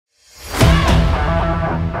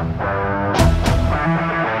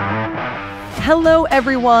Hello,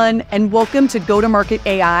 everyone, and welcome to Go-to-Market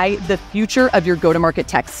AI, the future of your go-to-market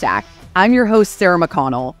tech stack. I'm your host, Sarah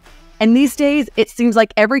McConnell. And these days, it seems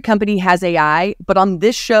like every company has AI, but on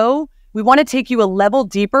this show, we want to take you a level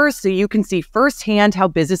deeper so you can see firsthand how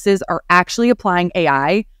businesses are actually applying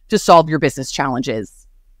AI to solve your business challenges.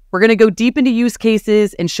 We're going to go deep into use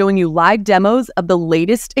cases and showing you live demos of the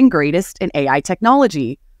latest and greatest in AI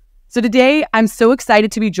technology. So today, I'm so excited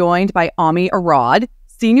to be joined by Arad,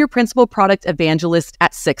 Senior Principal Product Evangelist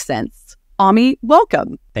at 6sense. Ami,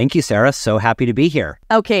 welcome. Thank you, Sarah. So happy to be here.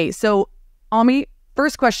 Okay, so Ami,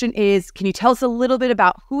 first question is, can you tell us a little bit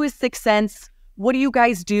about who is 6sense? What do you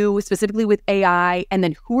guys do specifically with AI? And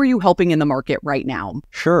then who are you helping in the market right now?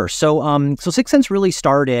 Sure. So 6sense really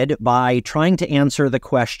started by trying to answer the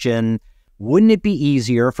question, wouldn't it be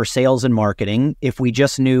easier for sales and marketing if we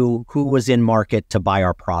just knew who was in market to buy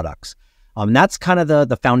our products? That's kind of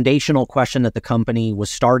the foundational question that the company was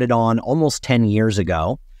started on almost 10 years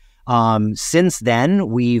ago. Since then,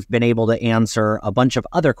 we've been able to answer a bunch of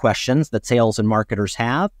other questions that sales and marketers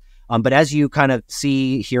have. But as you kind of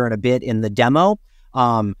see here in a bit in the demo,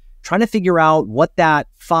 trying to figure out what that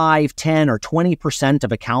 5, 10, or 20%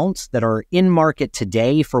 of accounts that are in market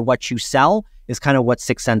today for what you sell is kind of what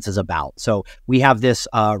 6sense is about. So we have this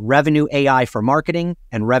revenue AI for marketing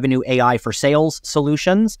and revenue AI for sales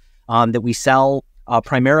solutions that we sell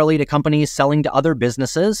primarily to companies selling to other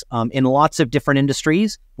businesses in lots of different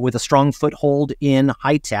industries with a strong foothold in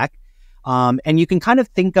high tech. And you can kind of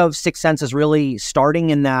think of 6sense as really starting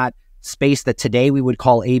in that space that today we would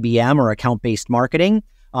call ABM or account-based marketing,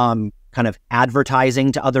 kind of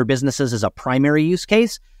advertising to other businesses as a primary use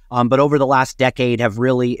case. But over the last decade have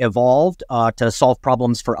really evolved to solve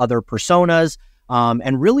problems for other personas,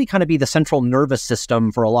 and really kind of be the central nervous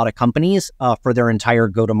system for a lot of companies for their entire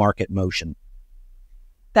go-to-market motion.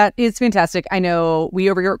 That is fantastic. I know we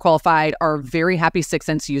over here at Qualified are very happy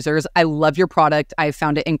 6sense users. I love your product. I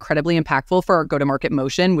found it incredibly impactful for our go-to-market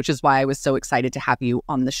motion, which is why I was so excited to have you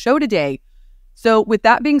on the show today. So with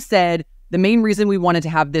that being said, the main reason we wanted to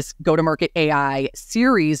have this go-to-market AI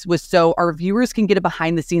series was so our viewers can get a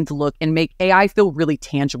behind-the-scenes look and make AI feel really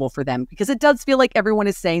tangible for them, because it does feel like everyone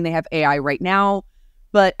is saying they have AI right now.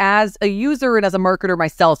 But as a user and as a marketer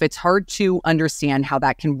myself, it's hard to understand how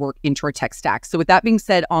that can work into our tech stack. So with that being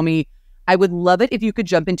said, Ami, I would love it if you could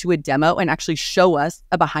jump into a demo and actually show us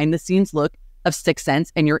a behind-the-scenes look of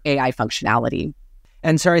 6sense and your AI functionality.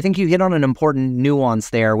 And Sarah, I think you hit on an important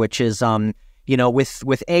nuance there, which is,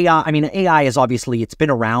 with AI, I mean, AI is obviously, it's been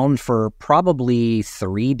around for probably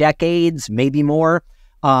 3 decades, maybe more.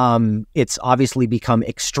 It's obviously become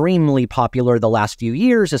extremely popular the last few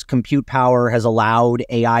years as compute power has allowed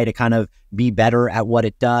AI to kind of be better at what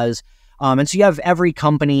it does. And so you have every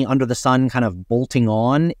company under the sun kind of bolting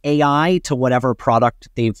on AI to whatever product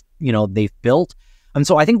they've built. And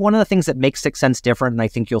so I think one of the things that makes 6sense different, and I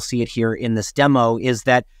think you'll see it here in this demo, is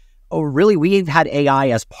that really we've had AI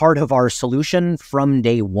as part of our solution from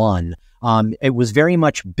day one. It was very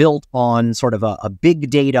much built on sort of a big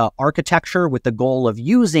data architecture with the goal of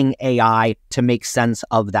using AI to make sense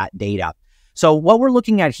of that data. So what we're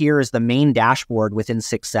looking at here is the main dashboard within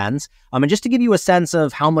 6sense. And just to give you a sense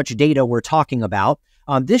of how much data we're talking about,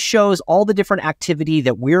 this shows all the different activity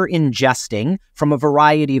that we're ingesting from a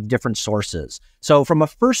variety of different sources. So from a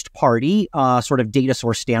first-party sort of data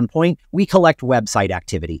source standpoint, we collect website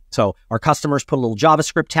activity. So our customers put a little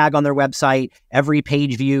JavaScript tag on their website, every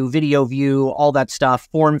page view, video view, all that stuff,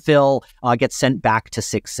 form fill gets sent back to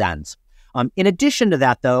 6sense. In addition to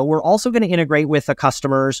that, though, we're also going to integrate with a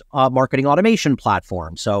customer's marketing automation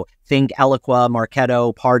platform. So think Eloqua,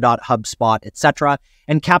 Marketo, Pardot, HubSpot, etc.,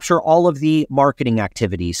 and capture all of the marketing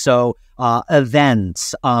activities. So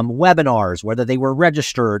events, webinars, whether they were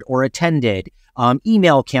registered or attended,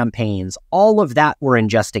 email campaigns, all of that we're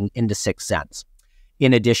ingesting into 6sense.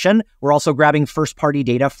 In addition, we're also grabbing first-party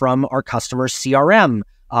data from our customers' CRM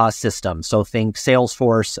system. So think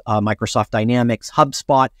Salesforce, Microsoft Dynamics,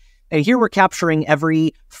 HubSpot. And here we're capturing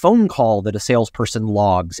every phone call that a salesperson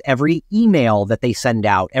logs, every email that they send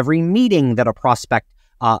out, every meeting that a prospect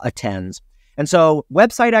attends. And so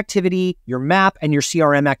website activity, your map, and your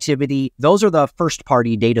CRM activity, those are the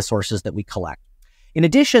first-party data sources that we collect. In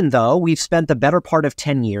addition, though, we've spent the better part of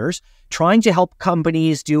 10 years trying to help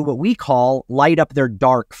companies do what we call light up their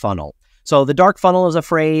dark funnel. So the dark funnel is a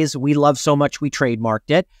phrase we love so much we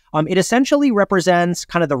trademarked it. It essentially represents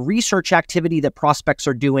kind of the research activity that prospects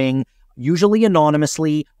are doing, usually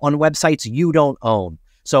anonymously, on websites you don't own.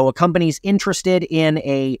 So a company's interested in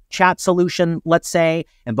a chat solution, let's say,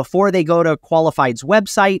 and before they go to Qualified's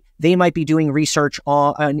website, they might be doing research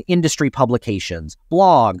on industry publications,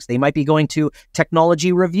 blogs. They might be going to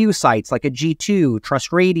technology review sites like a G2,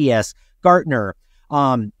 TrustRadius, Gartner.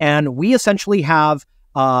 And we essentially have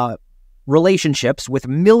relationships with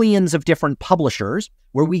millions of different publishers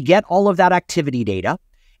where we get all of that activity data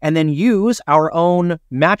and then use our own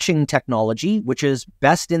matching technology, which is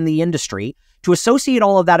best in the industry, to associate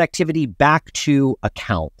all of that activity back to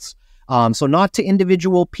accounts. So not to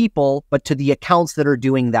individual people, but to the accounts that are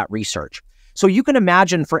doing that research. So you can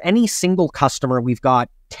imagine for any single customer, we've got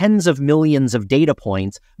tens of millions of data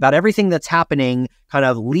points about everything that's happening kind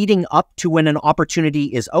of leading up to when an opportunity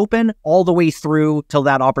is open, all the way through till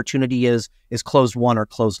that opportunity is closed won or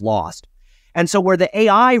closed lost. And so where the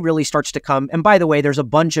AI really starts to come, and by the way, there's a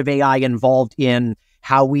bunch of AI involved in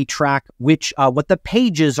how we track what the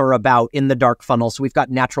pages are about in the dark funnel. So we've got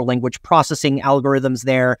natural language processing algorithms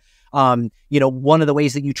there. One of the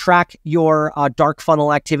ways that you track your dark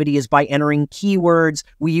funnel activity is by entering keywords.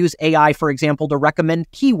 We use AI, for example, to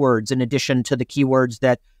recommend keywords in addition to the keywords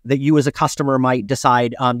that you as a customer might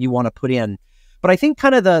decide you want to put in. But I think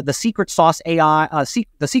kind of the secret sauce AI,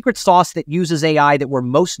 the secret sauce that uses AI that we're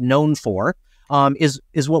most known for is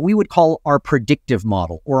what we would call our predictive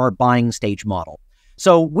model or our buying stage model.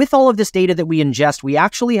 So with all of this data that we ingest, we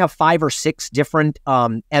actually have 5 or 6 different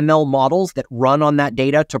ML models that run on that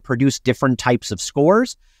data to produce different types of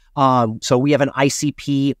scores. So we have an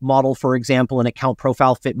ICP model, for example, an account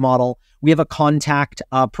profile fit model. We have a contact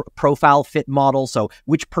profile fit model. So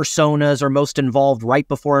which personas are most involved right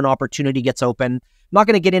before an opportunity gets open. I'm not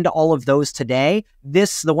going to get into all of those today.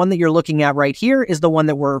 The one that you're looking at right here is the one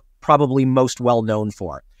that we're probably most well known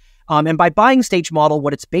for. And by buying stage model,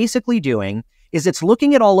 what it's basically doing is it's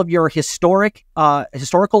looking at all of your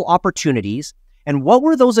historical opportunities and what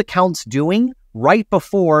were those accounts doing right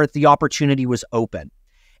before the opportunity was open.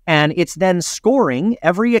 And it's then scoring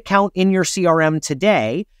every account in your CRM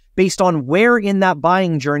today based on where in that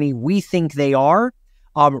buying journey we think they are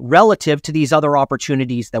relative to these other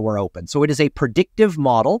opportunities that were open. So it is a predictive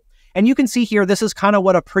model. And you can see here, this is kind of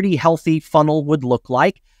what a pretty healthy funnel would look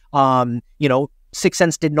like.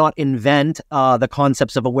 6sense did not invent the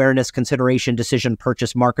concepts of awareness, consideration, decision,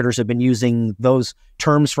 purchase. Marketers have been using those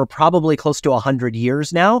terms for probably close to 100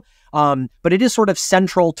 years now. But it is sort of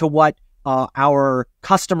central to what our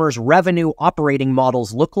customers' revenue operating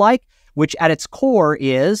models look like, which at its core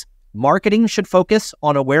is marketing should focus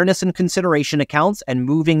on awareness and consideration accounts and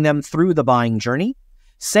moving them through the buying journey.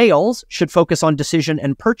 Sales should focus on decision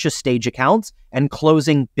and purchase stage accounts and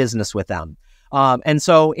closing business with them. And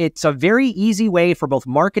so it's a very easy way for both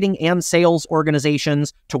marketing and sales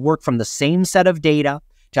organizations to work from the same set of data,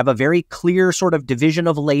 to have a very clear sort of division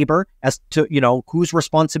of labor as to, who's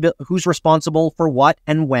responsible for what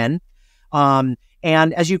and when. And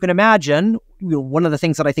as you can imagine, one of the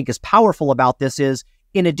things that I think is powerful about this is,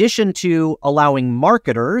 in addition to allowing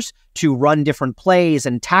marketers to run different plays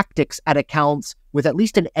and tactics at accounts with at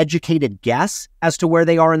least an educated guess as to where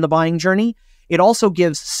they are in the buying journey, it also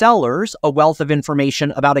gives sellers a wealth of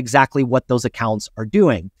information about exactly what those accounts are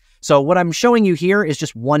doing. So what I'm showing you here is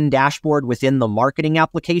just one dashboard within the marketing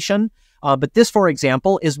application. But this, for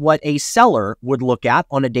example, is what a seller would look at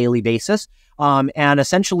on a daily basis. And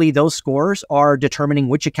essentially those scores are determining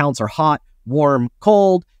which accounts are hot, warm,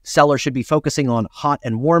 cold. Seller should be focusing on hot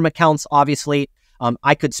and warm accounts, obviously.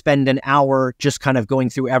 I could spend an hour just kind of going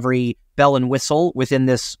through every bell and whistle within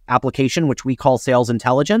this application, which we call sales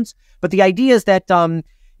intelligence. But the idea is that,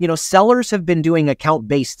 sellers have been doing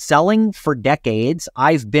account-based selling for decades.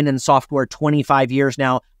 I've been in software 25 years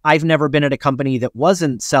now. I've never been at a company that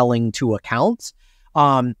wasn't selling to accounts.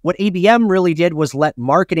 What ABM really did was let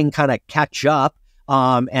marketing kind of catch up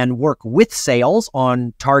and work with sales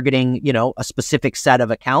on targeting, a specific set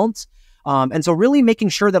of accounts. And so really making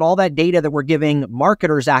sure that all that data that we're giving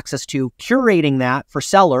marketers access to, curating that for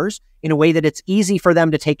sellers in a way that it's easy for them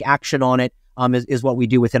to take action on it, is what we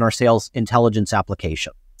do within our sales intelligence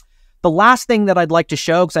application. The last thing that I'd like to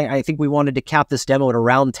show, because I think we wanted to cap this demo at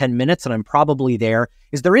around 10 minutes, and I'm probably there,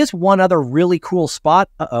 is there is one other really cool spot,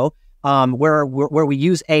 where we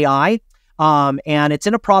use AI, and it's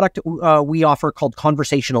in a product we offer called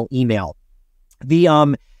conversational email.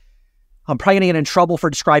 I'm probably going to get in trouble for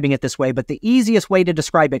describing it this way, but the easiest way to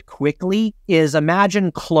describe it quickly is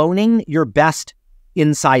imagine cloning your best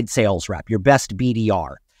inside sales rep, your best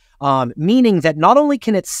BDR. Meaning that not only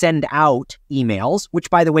can it send out emails,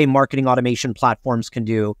 which by the way, marketing automation platforms can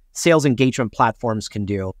do, sales engagement platforms can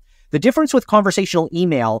do. The difference with conversational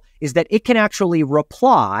email is that it can actually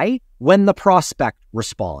reply when the prospect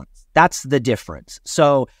responds. That's the difference.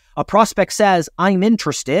 So a prospect says, I'm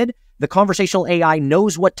interested. The conversational AI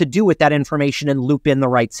knows what to do with that information and loop in the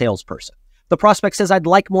right salesperson. The prospect says, I'd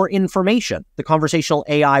like more information. The conversational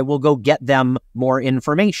AI will go get them more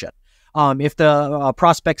information. If the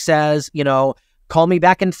prospect says, call me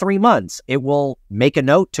back in 3 months, it will make a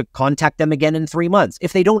note to contact them again in 3 months.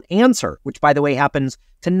 If they don't answer, which by the way happens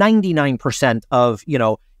to 99% of,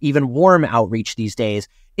 even warm outreach these days,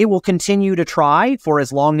 it will continue to try for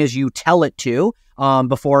as long as you tell it to,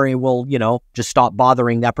 before it will, just stop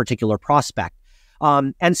bothering that particular prospect.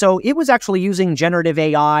 And so it was actually using generative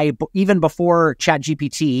AI even before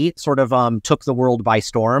ChatGPT sort of took the world by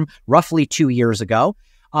storm, roughly 2 years ago.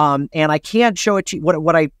 And I can't show it to you.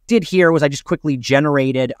 What I did here was I just quickly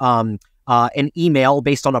generated an email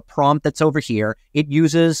based on a prompt that's over here. It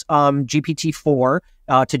uses GPT-4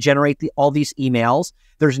 to generate all these emails.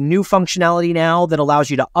 There's new functionality now that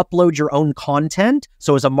allows you to upload your own content.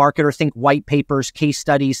 So as a marketer, think white papers, case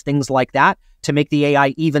studies, things like that, to make the AI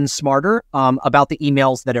even smarter about the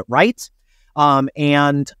emails that it writes.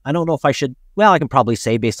 And I don't know if I should, I can probably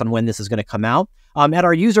say based on when this is going to come out. At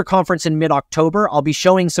our user conference in mid-October, I'll be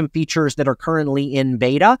showing some features that are currently in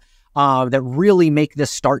beta that really make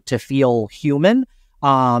this start to feel human.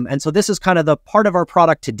 And so this is kind of the part of our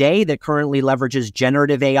product today that currently leverages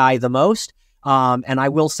generative AI the most. And I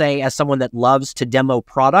will say, as someone that loves to demo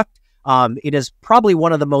product, it is probably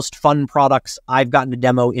one of the most fun products I've gotten to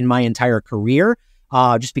demo in my entire career,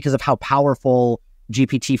 just because of how powerful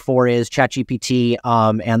GPT-4 is, ChatGPT,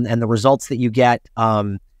 and the results that you get.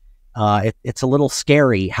 It's a little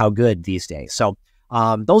scary how good these days. So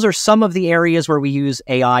those are some of the areas where we use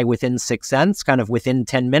AI within 6sense, kind of within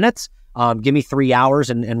 10 minutes. Give me 3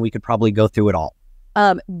 hours and we could probably go through it all.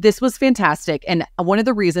 This was fantastic. And one of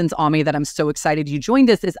the reasons, Ami, that I'm so excited you joined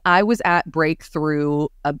us is I was at Breakthrough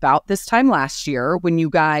about this time last year when you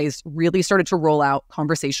guys really started to roll out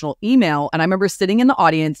conversational email. And I remember sitting in the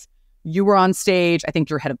audience, you were on stage. I think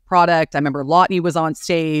your head of product. I remember Lottie was on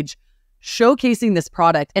stage showcasing this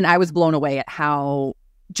product. And I was blown away at how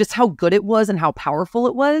good it was and how powerful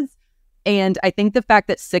it was. And I think the fact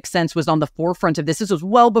that 6sense was on the forefront of this was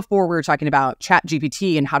well before we were talking about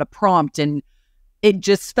ChatGPT and how to prompt, and it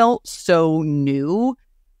just felt so new.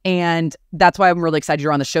 And that's why I'm really excited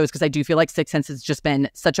you're on the shows, because I do feel like 6sense has just been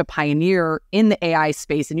such a pioneer in the AI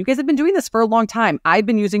space. And you guys have been doing this for a long time. I've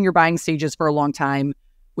been using your buying stages for a long time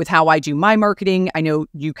with how I do my marketing. I know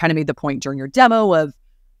you kind of made the point during your demo of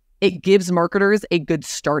it gives marketers a good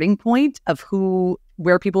starting point of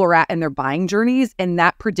where people are at in their buying journeys. And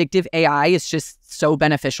that predictive AI is just so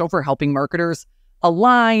beneficial for helping marketers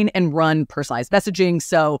align and run personalized messaging.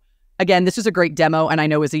 So again, this is a great demo. And I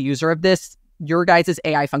know as a user of this, your guys'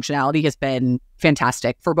 AI functionality has been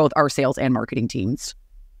fantastic for both our sales and marketing teams.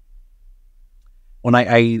 Well,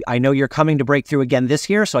 I know you're coming to Breakthrough again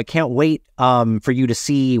this year, so I can't wait for you to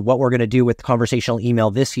see what we're going to do with conversational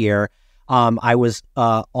email this year. I was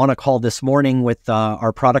on a call this morning with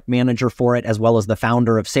our product manager for it, as well as the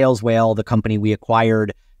founder of Sales Whale, the company we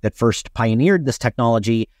acquired that first pioneered this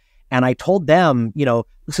technology. And I told them,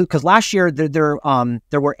 because last year there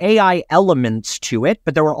were AI elements to it,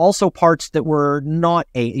 but there were also parts that were not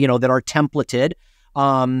that are templated,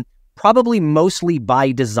 probably mostly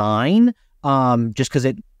by design, just because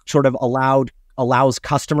it sort of allows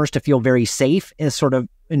customers to feel very safe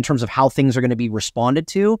in terms of how things are going to be responded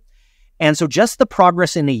to. And so just the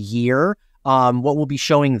progress in a year, what we'll be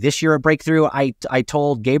showing this year at Breakthrough, I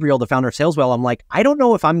told Gabriel, the founder of Sales Whale, I'm like, I don't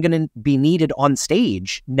know if I'm going to be needed on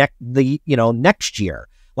stage next year.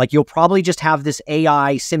 Like, you'll probably just have this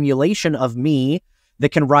AI simulation of me that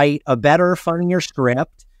can write a better, funnier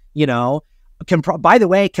script, can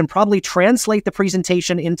probably translate the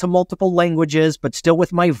presentation into multiple languages, but still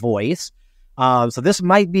with my voice. So this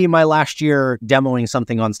might be my last year demoing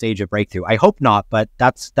something on stage at Breakthrough. I hope not, but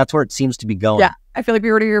that's where it seems to be going. Yeah, I feel like we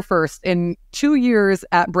heard it here first. In 2 years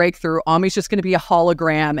at Breakthrough, Ami's just going to be a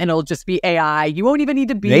hologram and it'll just be AI. You won't even need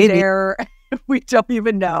to be there. We don't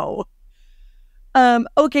even know.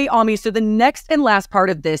 Okay, Ami, so the next and last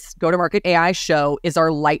part of this Go-to-Market AI show is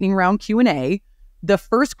our lightning round Q&A. The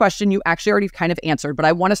first question you actually already kind of answered, but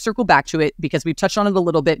I want to circle back to it because we've touched on it a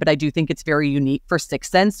little bit, but I do think it's very unique for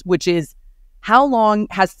 6sense, which is, how long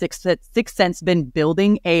has 6sense been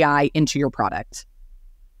building AI into your product?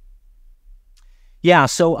 Yeah,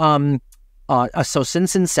 so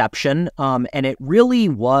since inception, and it really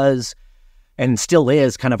was and still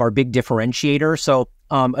is kind of our big differentiator. So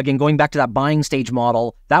again, going back to that buying stage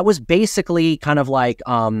model, that was basically kind of like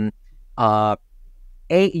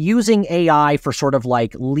using AI for sort of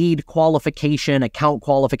like lead qualification, account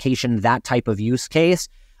qualification, that type of use case.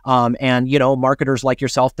 And, you know, marketers like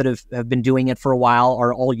yourself that have been doing it for a while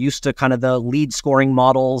are all used to kind of the lead scoring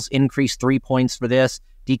models, increase 3 points for this,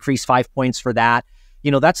 decrease 5 points for that. You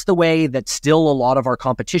know, that's the way that still a lot of our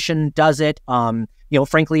competition does it. You know,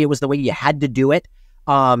 frankly, it was the way you had to do it.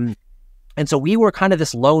 And so we were kind of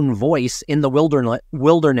this lone voice in the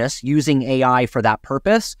wilderness using AI for that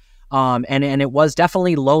purpose. And it was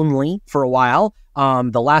definitely lonely for a while.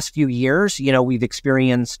 The last few years, you know, we've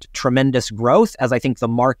experienced tremendous growth as I think the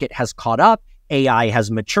market has caught up. AI has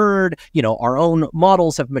matured. You know, our own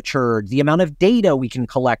models have matured. The amount of data we can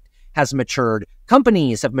collect has matured.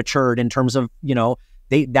 Companies have matured in terms of, you know,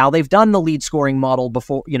 they've done the lead scoring model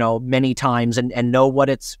before, you know, many times and know what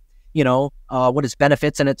its, you know, what its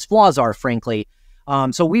benefits and its flaws are, frankly.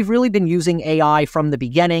 So we've really been using AI from the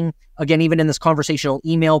beginning. Again, even in this conversational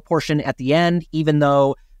email portion at the end, even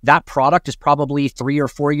though that product is probably 3 or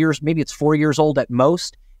 4 years, maybe it's 4 years old at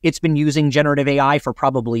most, it's been using generative AI for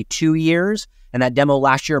probably 2 years. And that demo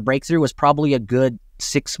last year, Breakthrough, was probably a good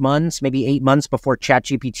 6 months, maybe 8 months before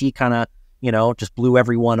ChatGPT kind of, you know, just blew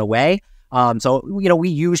everyone away. So, you know, we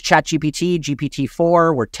use ChatGPT,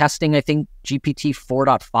 GPT-4. We're testing, I think, GPT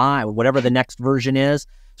 4.5, whatever the next version is.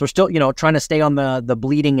 So we're still, you know, trying to stay on the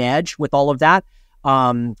bleeding edge with all of that.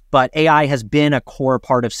 But AI has been a core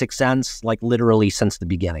part of 6sense, like literally since the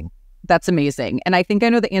beginning. That's amazing. And I think I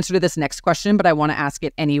know the answer to this next question, but I want to ask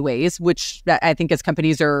it anyways, which I think as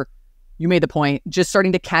companies are, you made the point, just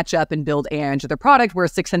starting to catch up and build AI into their product, where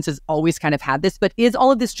 6sense has always kind of had this. But is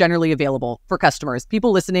all of this generally available for customers?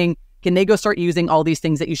 People listening, can they go start using all these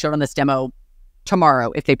things that you showed on this demo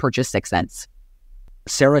tomorrow if they purchase 6sense?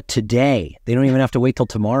 Sarah, today. They don't even have to wait till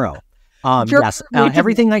tomorrow. Yes,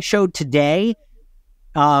 everything I showed today,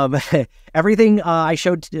 everything I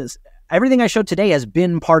showed today has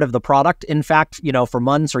been part of the product. In fact, you know, for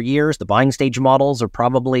months or years, the buying stage models are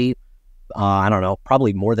probably, I don't know,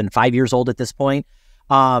 probably more than 5 years old at this point.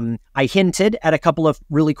 I hinted at a couple of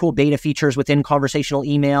really cool beta features within conversational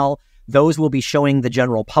email. Those will be showing the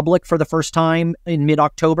general public for the first time in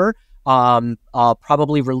mid-October.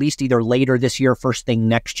 Probably released either later this year, first thing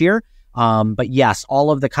next year. But yes,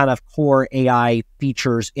 all of the kind of core AI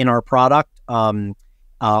features in our product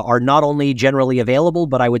are not only generally available,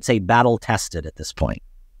 but I would say battle tested at this point.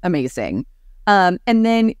 Amazing. And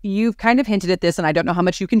then you've kind of hinted at this, and I don't know how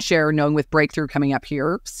much you can share, knowing with Breakthrough coming up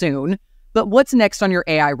here soon. But what's next on your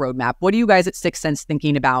AI roadmap? What are you guys at 6sense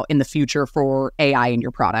thinking about in the future for AI in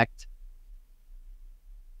your product?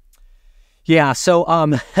 Yeah, so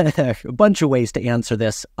a bunch of ways to answer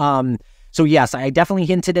this. So yes, I definitely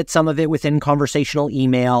hinted at some of it within conversational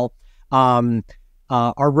email. Our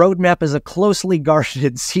roadmap is a closely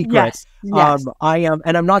guarded secret. Yes.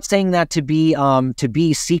 And I'm not saying that to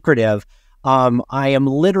be secretive. I am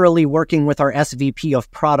literally working with our SVP of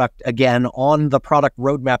product again on the product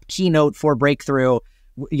roadmap keynote for Breakthrough,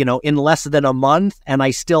 you know, in less than a month, and I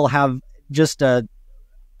still have just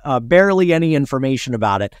barely any information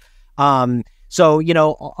about it. So, you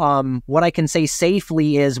know, what I can say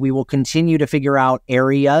safely is we will continue to figure out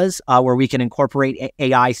areas where we can incorporate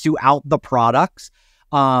AI throughout the products.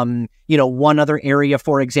 You know, one other area,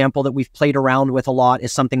 for example, that we've played around with a lot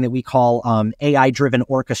is something that we call AI-driven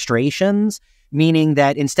orchestrations, meaning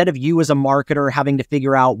that instead of you as a marketer having to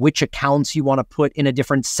figure out which accounts you want to put in a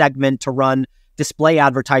different segment to run display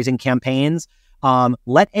advertising campaigns,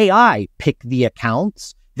 let AI pick the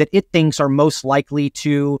accounts that it thinks are most likely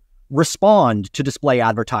to respond to display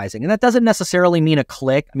advertising. And that doesn't necessarily mean a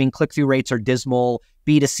click. I mean, click-through rates are dismal,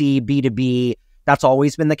 B2C, B2B. That's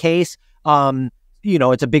always been the case. You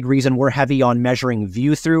know, it's a big reason we're heavy on measuring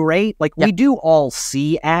view-through rate. Like, we do all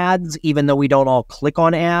see ads, even though we don't all click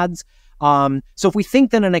on ads. So if we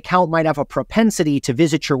think that an account might have a propensity to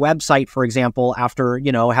visit your website, for example, after,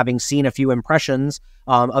 you know, having seen a few impressions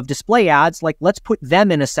of display ads, like, let's put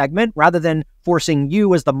them in a segment rather than forcing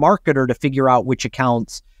you as the marketer to figure out which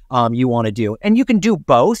accounts you want to do. And you can do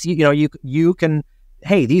both. You know, you can,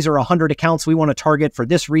 hey, these are 100 accounts we want to target for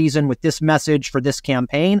this reason with this message for this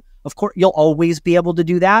campaign. Of course, you'll always be able to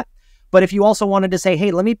do that. But if you also wanted to say,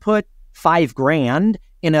 hey, let me put $5,000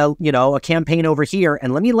 in a campaign over here,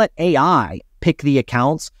 and let me let AI pick the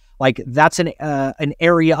accounts, like, that's an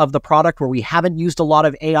area of the product where we haven't used a lot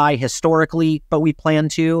of AI historically, but we plan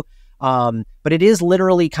to. But it is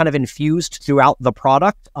literally kind of infused throughout the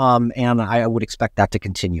product, and I would expect that to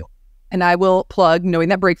continue. And I will plug, knowing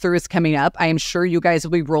that Breakthrough is coming up, I am sure you guys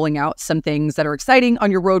will be rolling out some things that are exciting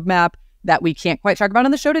on your roadmap that we can't quite talk about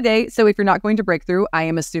on the show today. So if you're not going to Breakthrough, I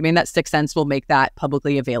am assuming that 6sense will make that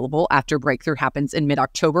publicly available after Breakthrough happens in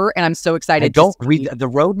mid-October. And I'm so excited. I don't read the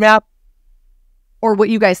roadmap. Or what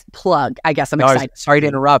you guys plug, I guess. I'm excited. Sorry to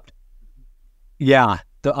interrupt. Yeah.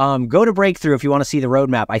 Go to Breakthrough if you want to see the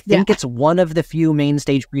roadmap. I think it's one of the few main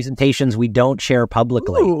stage presentations we don't share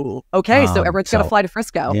publicly. Ooh, okay, so everyone's got to fly to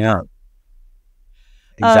Frisco. Yeah,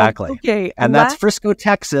 exactly. Okay, and that's Frisco,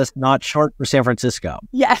 Texas, not short for San Francisco.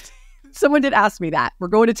 Yes, someone did ask me that. We're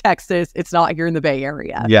going to Texas. It's not here in the Bay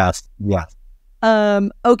Area. Yes.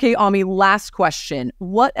 Okay, Ami, last question.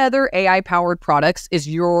 What other AI-powered products is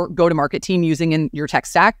your go-to-market team using in your tech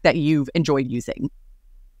stack that you've enjoyed using?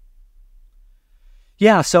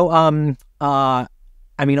 Yeah, so I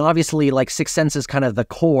mean, obviously, like 6sense is kind of the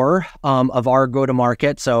core of our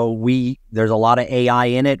go-to-market. So there's a lot of AI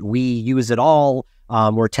in it. We use it all.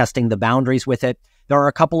 We're testing the boundaries with it. There are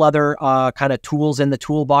a couple other kind of tools in the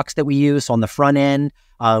toolbox that we use. So on the front end,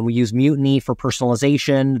 we use Mutiny for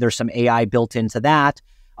personalization. There's some AI built into that.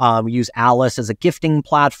 We use Alice as a gifting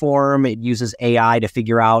platform. It uses AI to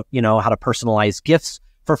figure out, how to personalize gifts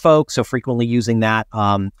for folks. So frequently using that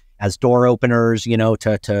as door openers,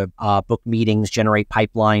 to book meetings, generate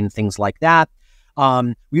pipeline, things like that.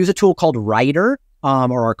 We use a tool called Writer,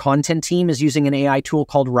 or our content team is using an AI tool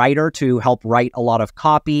called Writer to help write a lot of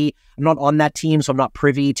copy. I'm not on that team, so I'm not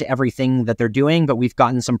privy to everything that they're doing, but we've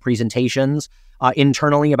gotten some presentations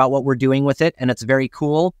internally about what we're doing with it, and it's very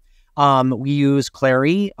cool. We use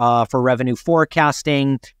Clary for revenue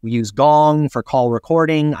forecasting. We use Gong for call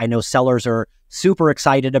recording. I know sellers are super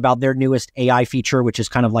excited about their newest AI feature, which is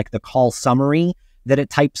kind of like the call summary that it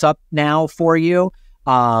types up now for you.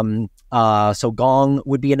 So Gong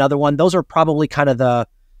would be another one. Those are probably kind of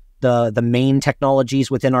the main technologies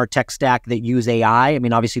within our tech stack that use AI. I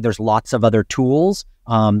mean, obviously there's lots of other tools.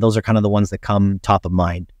 Those are kind of the ones that come top of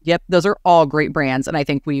mind. Yep, those are all great brands, and I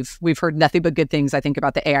think we've heard nothing but good things, I think,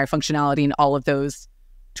 about the AI functionality and all of those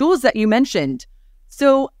tools that you mentioned.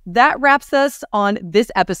 So that wraps us on this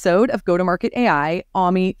episode of Go-to-Market AI.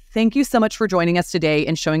 Ami, thank you so much for joining us today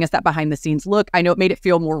and showing us that behind-the-scenes look. I know it made it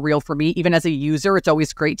feel more real for me. Even as a user, it's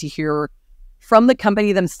always great to hear from the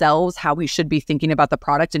company themselves how we should be thinking about the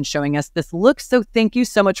product and showing us this look. So thank you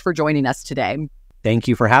so much for joining us today. Thank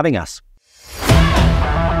you for having us.